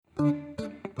Hello,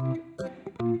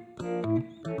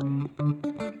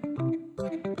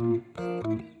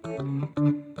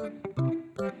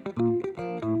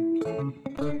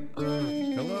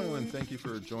 and thank you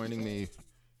for joining me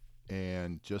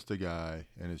and Just a Guy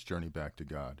and His Journey Back to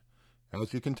God.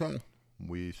 As you can tell,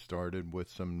 we started with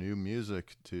some new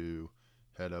music to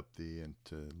head up and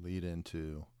to lead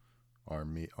into our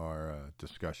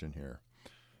discussion here.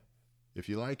 If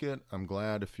you like it, I'm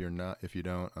glad. If you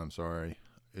don't, I'm sorry.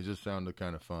 It just sounded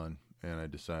kind of fun, and I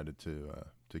decided to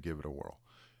give it a whirl.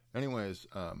 Anyways,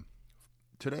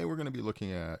 today we're going to be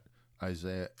looking at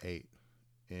Isaiah 8.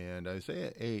 And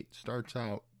Isaiah 8 starts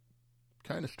out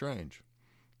kind of strange,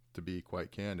 to be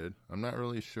quite candid. I'm not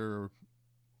really sure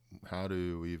how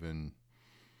to even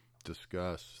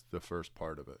discuss the first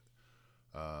part of it.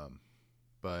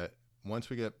 But once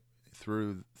we get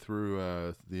through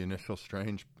the initial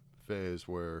strange phase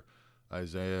where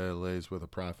Isaiah lays with a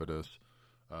prophetess,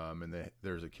 and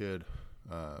there's a kid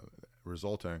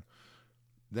resulting,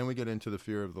 then we get into the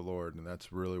fear of the Lord, and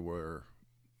that's really where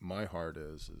my heart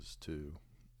is to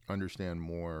understand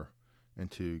more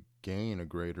and to gain a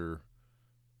greater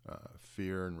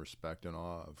fear and respect and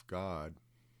awe of God,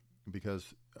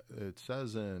 because it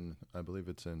says I believe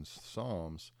it's in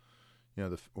Psalms,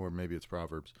 or maybe it's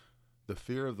Proverbs, the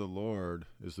fear of the Lord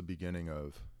is the beginning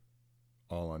of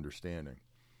all understanding.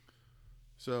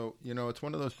 So, it's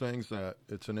one of those things that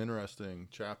it's an interesting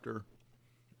chapter.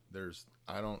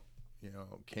 I don't,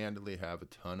 candidly have a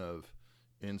ton of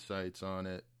insights on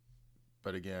it,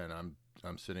 but again,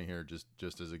 I'm sitting here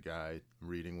just as a guy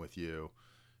reading with you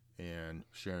and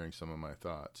sharing some of my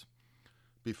thoughts.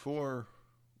 Before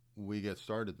we get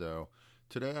started, though,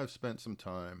 today I've spent some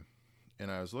time,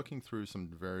 and I was looking through some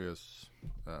various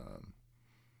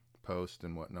posts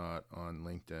and whatnot on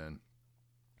LinkedIn,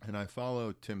 and I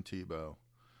follow Tim Tebow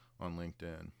on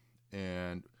LinkedIn,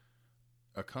 and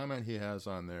a comment he has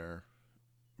on there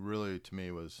really, to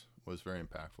me, was very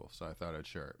impactful, so I thought I'd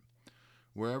share it.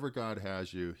 Wherever God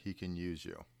has you, He can use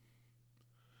you.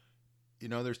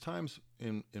 There's times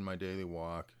in my daily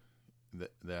walk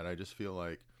that I just feel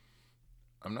like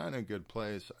I'm not in a good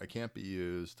place. I can't be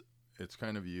used. It's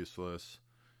kind of useless.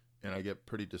 And I get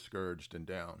pretty discouraged and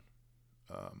down.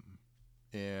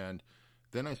 And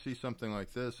then I see something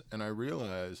like this, and I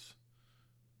realize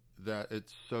that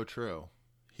it's so true.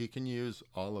 He can use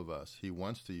all of us. He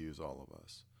wants to use all of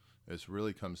us. It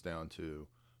really comes down to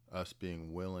us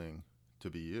being willing to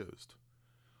be used.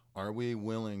 Are we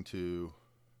willing to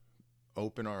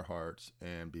open our hearts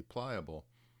and be pliable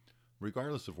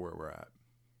regardless of where we're at?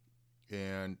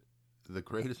 And the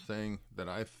greatest thing that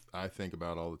I think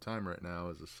about all the time right now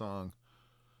is a song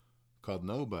called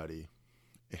Nobody.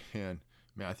 And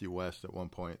Matthew West at one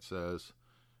point says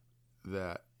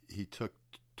that he took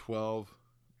 12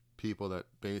 people that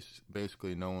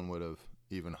basically no one would have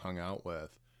even hung out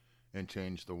with and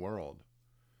changed the world.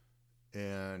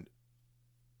 And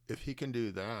if he can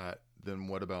do that, then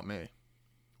what about me?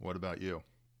 What about you?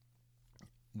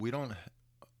 We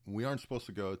aren't supposed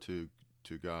to go to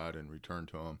God and return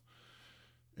to Him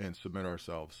and submit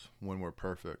ourselves when we're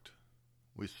perfect.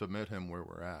 We submit Him where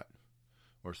we're at,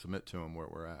 or submit to Him where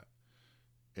we're at.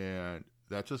 And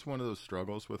that's just one of those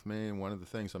struggles with me. And one of the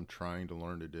things I'm trying to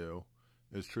learn to do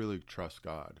is truly trust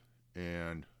God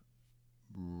and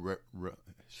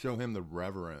show Him the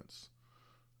reverence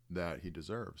that He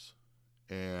deserves.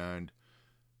 And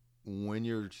when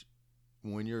you're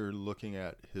looking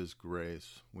at His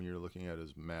grace, when you're looking at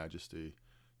His majesty,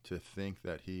 to think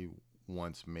that He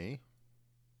wants me,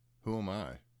 who am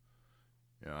I?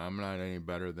 I'm not any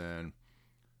better than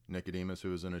Nicodemus,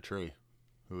 who was in a tree,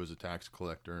 who was a tax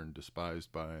collector and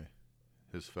despised by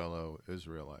his fellow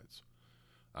Israelites.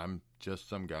 I'm just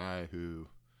some guy who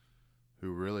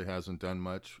really hasn't done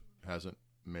much, hasn't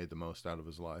made the most out of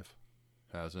his life,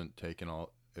 hasn't taken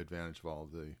all advantage of all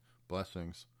the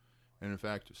blessings, and in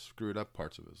fact screwed up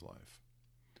parts of his life.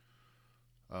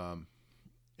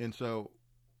 And so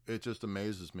it just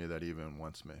amazes me that He even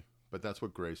wants me. But that's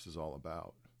what grace is all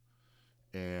about.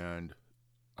 And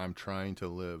I'm trying to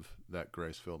live that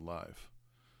grace-filled life.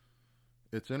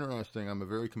 It's interesting. I'm a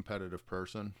very competitive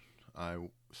person. I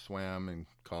swam in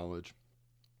college.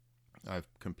 I've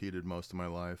competed most of my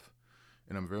life.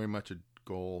 And I'm very much a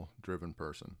goal-driven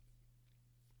person.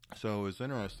 So it was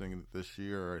interesting. This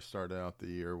year, I started out the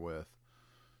year with,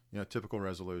 typical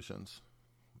resolutions.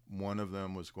 One of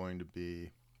them was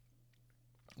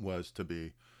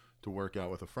to work out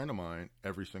with a friend of mine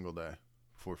every single day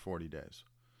for 40 days.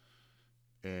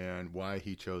 And why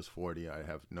he chose 40, I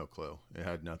have no clue. It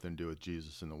had nothing to do with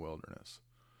Jesus in the wilderness.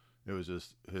 It was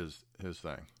just his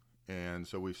thing. And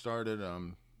so we started,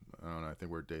 I don't know, I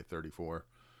think we're at day 34,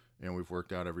 and we've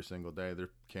worked out every single day.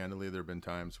 Candidly, there have been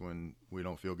times when we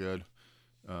don't feel good,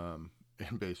 and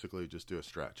basically just do a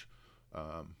stretch. He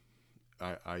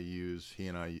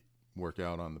and I work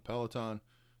out on the Peloton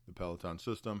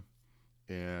system,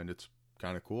 and it's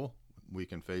kind of cool. We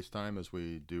can FaceTime as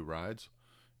we do rides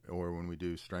or when we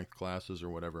do strength classes or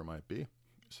whatever it might be.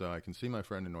 So I can see my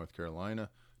friend in North Carolina,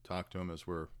 talk to him as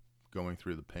we're going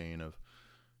through the pain of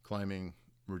climbing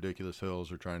ridiculous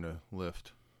hills or trying to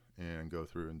lift and go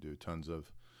through and do tons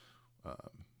of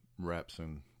reps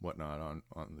and whatnot on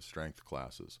the strength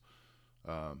classes.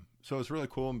 So it's really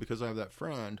cool, and because I have that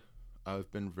friend,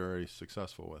 I've been very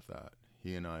successful with that.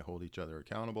 He and I hold each other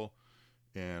accountable,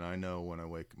 and I know when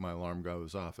my alarm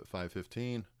goes off at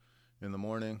 5:15 in the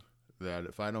morning, that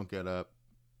if I don't get up,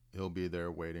 he'll be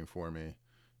there waiting for me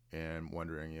and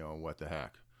wondering, what the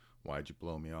heck? Why'd you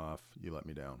blow me off? You let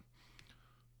me down.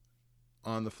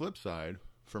 On the flip side,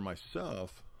 for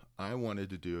myself, I wanted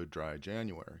to do a dry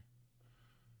January.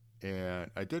 And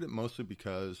I did it mostly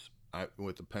because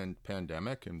with the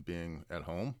pandemic and being at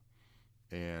home,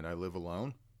 and I live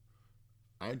alone,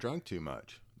 I drank too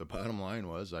much. The bottom line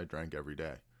was I drank every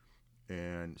day.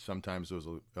 And sometimes it was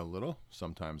a little,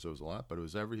 sometimes it was a lot, but it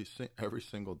was every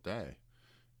single day,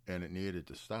 and it needed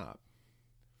to stop.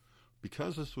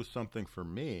 Because this was something for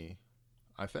me,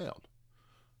 I failed.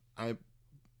 I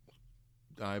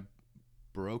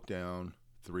broke down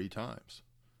 3 times,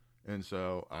 and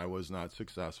so I was not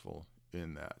successful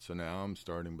in that. So now I'm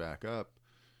starting back up.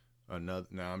 Now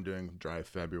I'm doing dry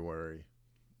February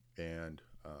and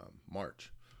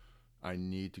March. I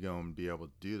need to go and be able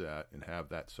to do that and have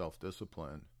that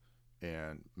self-discipline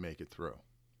and make it through.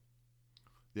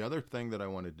 The other thing that I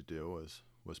wanted to do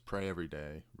was pray every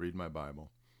day, read my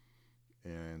Bible,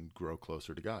 and grow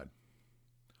closer to God.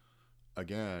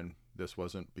 Again, this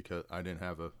wasn't because I didn't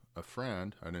have a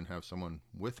friend. I didn't have someone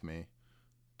with me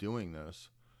doing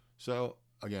this. So,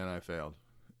 again, I failed.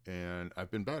 And I've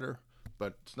been better,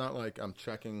 but it's not like I'm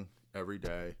checking every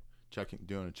day,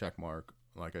 doing a check mark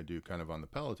like I do kind of on the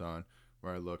Peloton,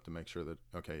 where I look to make sure that,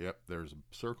 okay, yep, there's a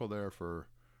circle there for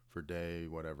day,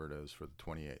 whatever it is, for the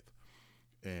 28th.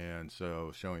 And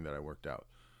so showing that I worked out.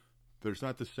 There's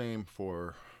not the same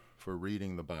for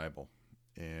reading the Bible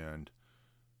and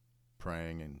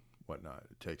praying and whatnot.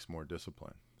 It takes more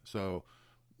discipline. So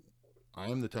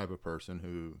I'm the type of person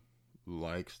who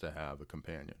likes to have a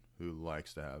companion, who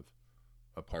likes to have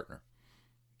a partner.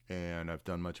 And I've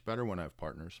done much better when I have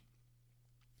partners.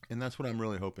 And that's what I'm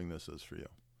really hoping this is for you.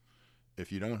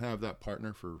 If you don't have that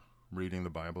partner for reading the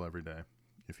Bible every day,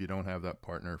 if you don't have that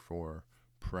partner for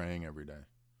praying every day,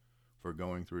 for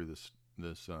going through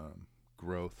this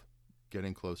growth,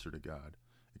 getting closer to God,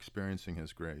 experiencing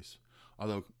His grace,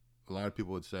 although a lot of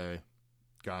people would say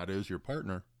God is your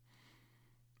partner,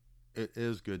 it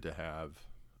is good to have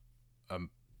a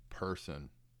person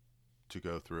to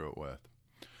go through it with.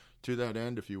 To that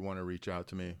end, if you want to reach out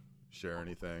to me, share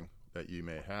anything that you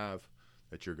may have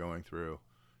that you're going through,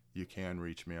 you can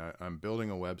reach me. I'm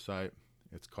building a website.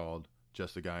 It's called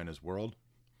Just a Guy in His World.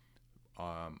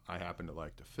 I happen to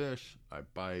like to fish. I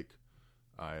bike.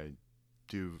 I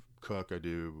do cook. I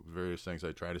do various things.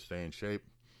 I try to stay in shape.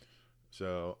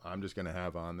 So I'm just going to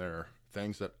have on there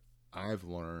things that I've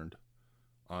learned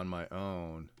on my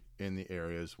own in the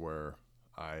areas where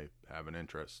I have an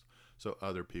interest. So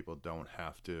other people don't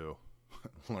have to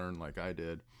learn like I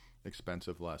did,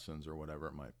 expensive lessons or whatever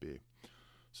it might be.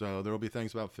 So there will be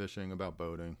things about fishing, about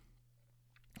boating,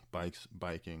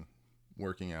 biking,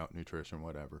 working out, nutrition,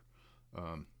 whatever.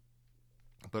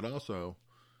 But also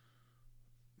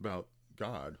about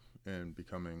God and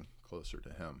becoming closer to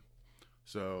Him.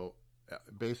 So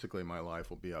basically my life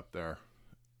will be up there.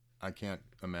 I can't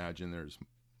imagine there's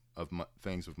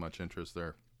things of much interest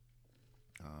there.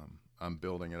 I'm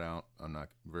building it out. I'm not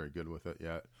very good with it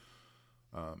yet.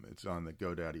 It's on the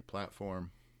GoDaddy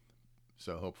platform.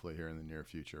 So hopefully here in the near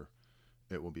future,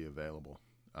 it will be available.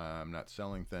 I'm not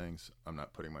selling things. I'm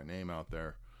not putting my name out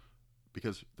there,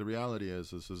 because the reality is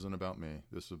this isn't about me.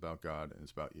 This is about God, and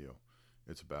it's about you.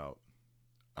 It's about,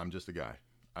 I'm just a guy.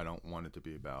 I don't want it to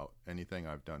be about anything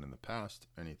I've done in the past,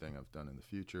 anything I've done in the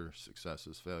future,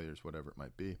 successes, failures, whatever it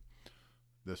might be.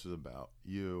 This is about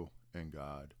you and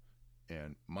God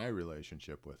and my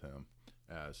relationship with Him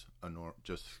as I'm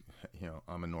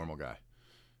a normal guy.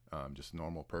 Just a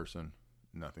normal person,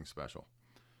 nothing special.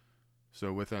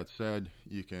 So with that said,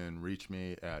 you can reach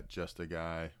me at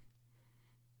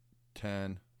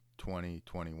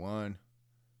justaguy102021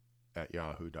 at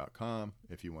yahoo.com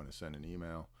if you want to send an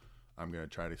email. I'm going to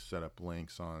try to set up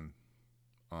links on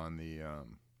the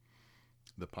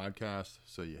podcast,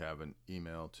 so you have an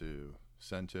email to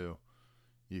send to.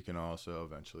 You can also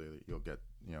eventually, you'll get,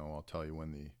 I'll tell you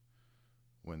when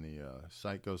the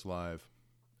site goes live.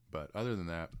 But other than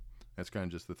that, that's kind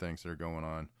of just the things that are going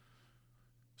on.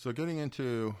 So getting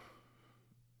into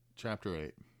chapter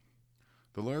 8,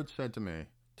 the Lord said to me,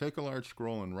 take a large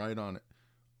scroll and write on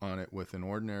it with an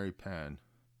ordinary pen,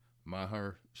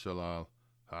 Mahar Shalal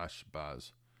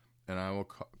Hashbaz, and I will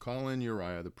call in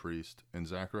Uriah the priest and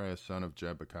Zechariah son of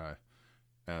Jebekai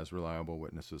as reliable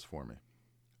witnesses for me.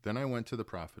 Then I went to the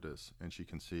prophetess, and she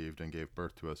conceived and gave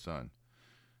birth to a son.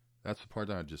 That's the part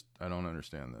that I don't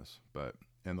understand this.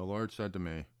 And the Lord said to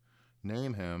me,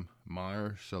 name him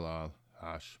Mahar Shalal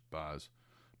Hashbaz.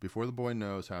 Before the boy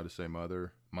knows how to say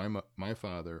mother, my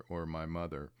father, or my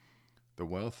mother, the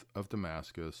wealth of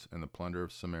Damascus and the plunder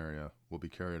of Samaria will be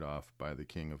carried off by the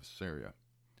king of Syria.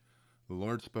 The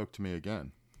Lord spoke to me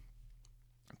again.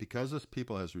 Because this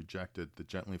people has rejected the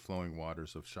gently flowing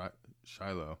waters of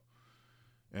Shiloh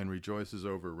and rejoices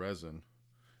over Rezin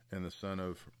and the son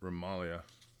of Remaliah,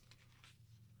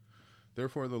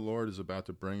 therefore the Lord is about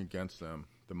to bring against them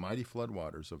the mighty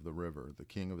floodwaters of the river, the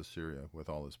king of Assyria, with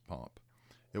all his pomp.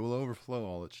 It will overflow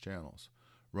all its channels,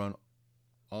 run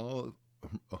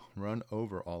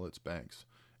over all its banks,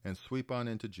 and sweep on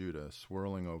into Judah,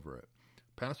 swirling over it,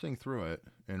 passing through it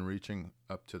and reaching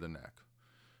up to the neck.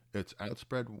 Its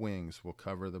outspread wings will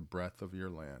cover the breadth of your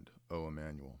land, O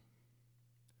Emmanuel.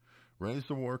 Raise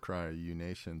the war cry, you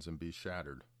nations, and be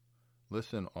shattered.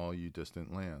 Listen, all you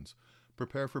distant lands.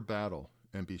 Prepare for battle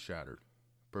and be shattered.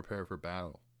 Prepare for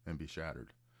battle and be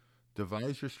shattered.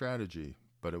 Devise your strategy,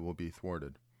 but it will be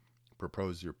thwarted.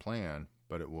 Propose your plan,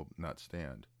 but it will not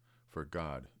stand, for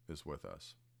God is with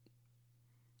us.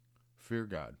 Fear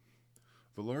God.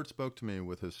 The Lord spoke to me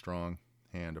with his strong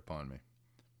hand upon me,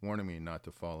 warning me not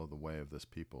to follow the way of this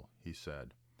people. He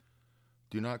said,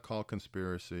 do not call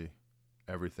conspiracy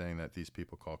everything that these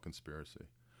people call conspiracy.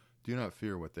 Do not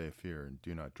fear what they fear, and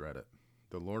do not dread it.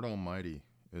 The Lord Almighty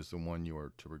is the one you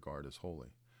are to regard as holy.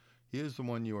 He is the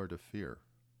one you are to fear.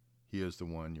 He is the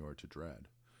one you are to dread,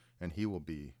 and he will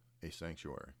be a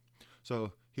sanctuary.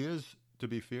 So he is to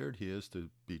be feared, he is to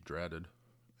be dreaded,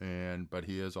 but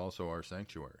he is also our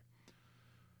sanctuary.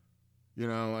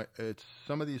 It's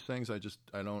some of these things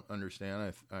I don't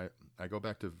understand. I go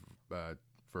back to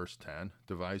verse 10.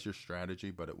 Devise your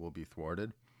strategy, but it will be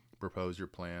thwarted. Propose your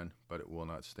plan, but it will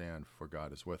not stand, for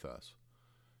God is with us.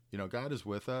 God is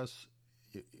with us.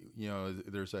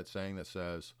 There's that saying that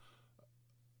says,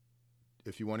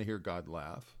 if you want to hear God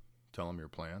laugh, tell him your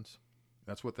plans.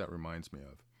 That's what that reminds me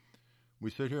of.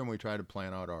 We sit here and we try to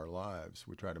plan out our lives.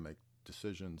 We try to make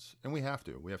decisions, and we have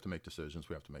to. We have to make decisions.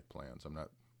 We have to make plans. I'm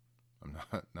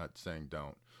not saying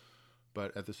don't.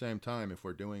 But at the same time, if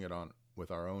we're doing it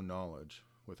with our own knowledge,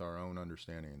 with our own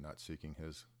understanding, and not seeking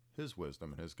his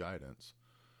wisdom and his guidance,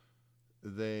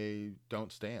 they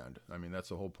don't stand. I mean, that's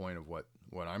the whole point of what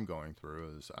I'm going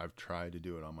through is I've tried to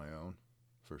do it on my own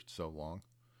for so long,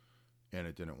 and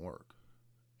it didn't work.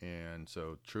 And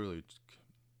so truly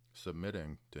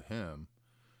submitting to him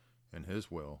and his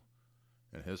will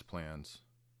and his plans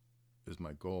is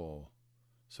my goal,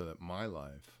 so that my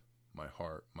life, my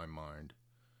heart, my mind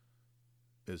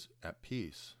is at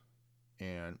peace,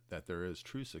 and that there is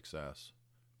true success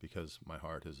because my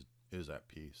heart is at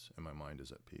peace and my mind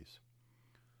is at peace.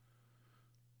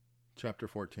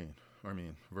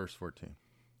 Verse 14.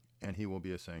 And he will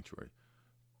be a sanctuary.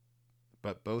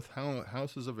 But both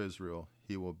houses of Israel,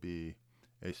 he will be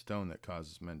a stone that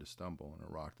causes men to stumble and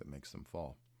a rock that makes them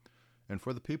fall. And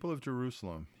for the people of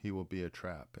Jerusalem, he will be a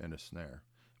trap and a snare.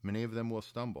 Many of them will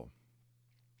stumble.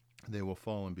 They will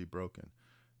fall and be broken.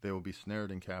 They will be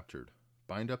snared and captured.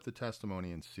 Bind up the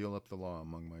testimony and seal up the law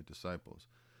among my disciples.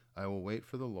 I will wait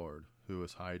for the Lord, who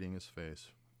is hiding his face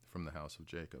from the house of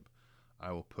Jacob.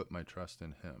 I will put my trust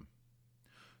in him.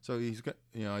 So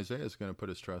Isaiah is going to put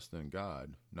his trust in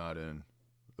God, not in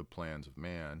the plans of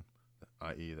man,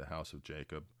 i.e. the house of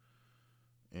Jacob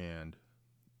and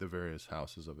the various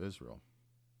houses of Israel.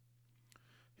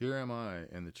 Here am I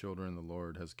and the children the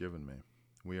Lord has given me.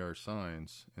 We are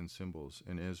signs and symbols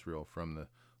in Israel from the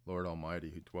Lord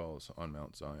Almighty who dwells on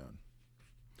Mount Zion.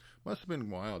 Must have been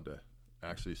wild to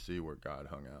actually see where God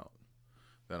hung out.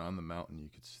 That on the mountain,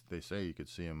 they say you could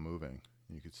see him moving.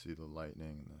 You could see the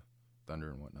lightning and the thunder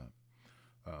and whatnot.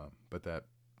 But that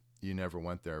you never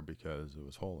went there because it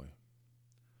was holy.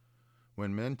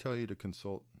 When men tell you to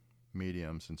consult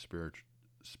mediums and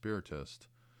spiritists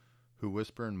who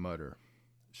whisper and mutter,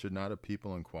 should not a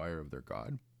people inquire of their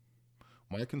God?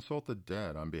 Why consult the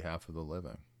dead on behalf of the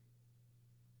living?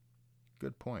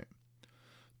 Good point.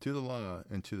 To the law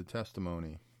and to the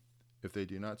testimony, if they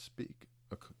do not speak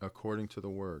according to the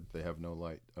word, they have no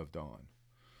light of dawn.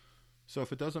 So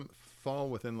if it doesn't fall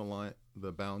within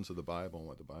the bounds of the Bible and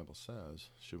what the Bible says,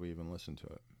 should we even listen to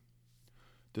it?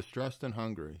 Distressed and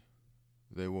hungry,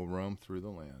 they will roam through the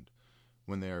land.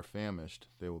 When they are famished,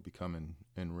 they will become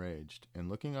enraged, and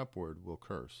looking upward will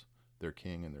curse their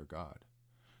king and their God.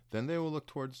 Then they will look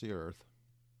towards the earth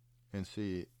and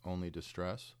see only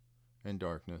distress and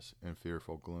darkness and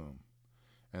fearful gloom,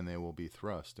 and they will be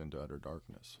thrust into utter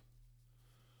darkness.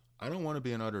 I don't want to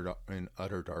be in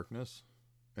utter darkness,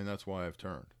 and that's why I've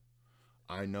turned.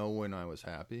 I know when I was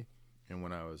happy and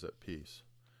when I was at peace,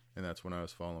 and that's when I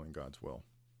was following God's will.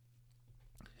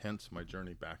 Hence my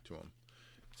journey back to Him.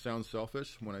 It sounds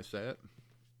selfish when I say it,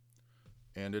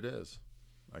 and it is,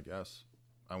 I guess.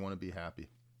 I want to be happy.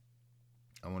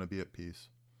 I want to be at peace,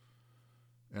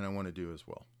 and I want to do as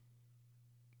well.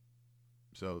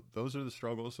 So those are the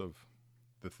struggles of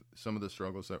some of the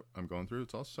struggles that I'm going through.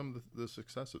 It's also some of the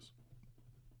successes.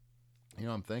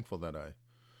 I'm thankful that I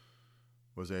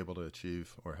was able to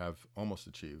achieve or have almost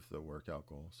achieved the workout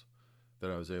goals,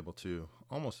 that I was able to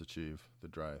almost achieve the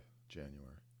dry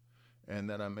January, and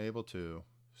that I'm able to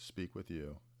speak with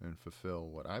you and fulfill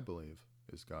what I believe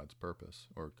is God's purpose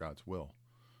or God's will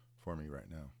for me right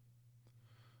now.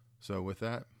 So with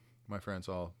that, my friends,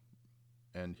 I'll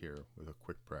end here with a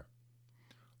quick prayer.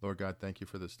 Lord God, thank you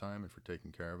for this time and for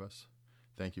taking care of us.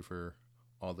 Thank you for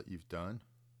all that you've done,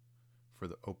 for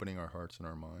the opening our hearts and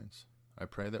our minds. I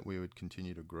pray that we would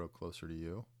continue to grow closer to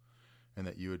you, and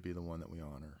that you would be the one that we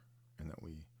honor and that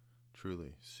we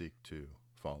truly seek to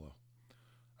follow.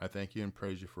 I thank you and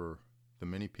praise you for the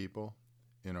many people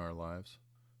in our lives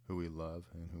who we love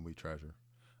and whom we treasure.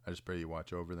 I just pray you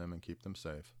watch over them and keep them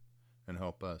safe and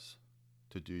help us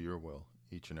to do your will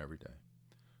each and every day.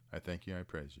 I thank you and I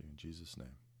praise you in Jesus'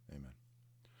 name. Amen.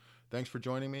 Thanks for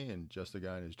joining me in Just a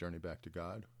Guy and His Journey Back to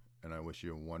God, and I wish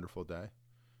you a wonderful day.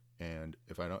 And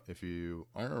if you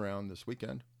aren't around this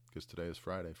weekend, because today is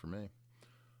Friday for me,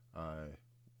 I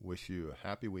wish you a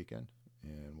happy weekend,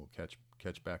 and we'll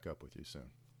catch back up with you soon.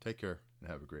 Take care and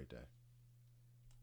have a great day.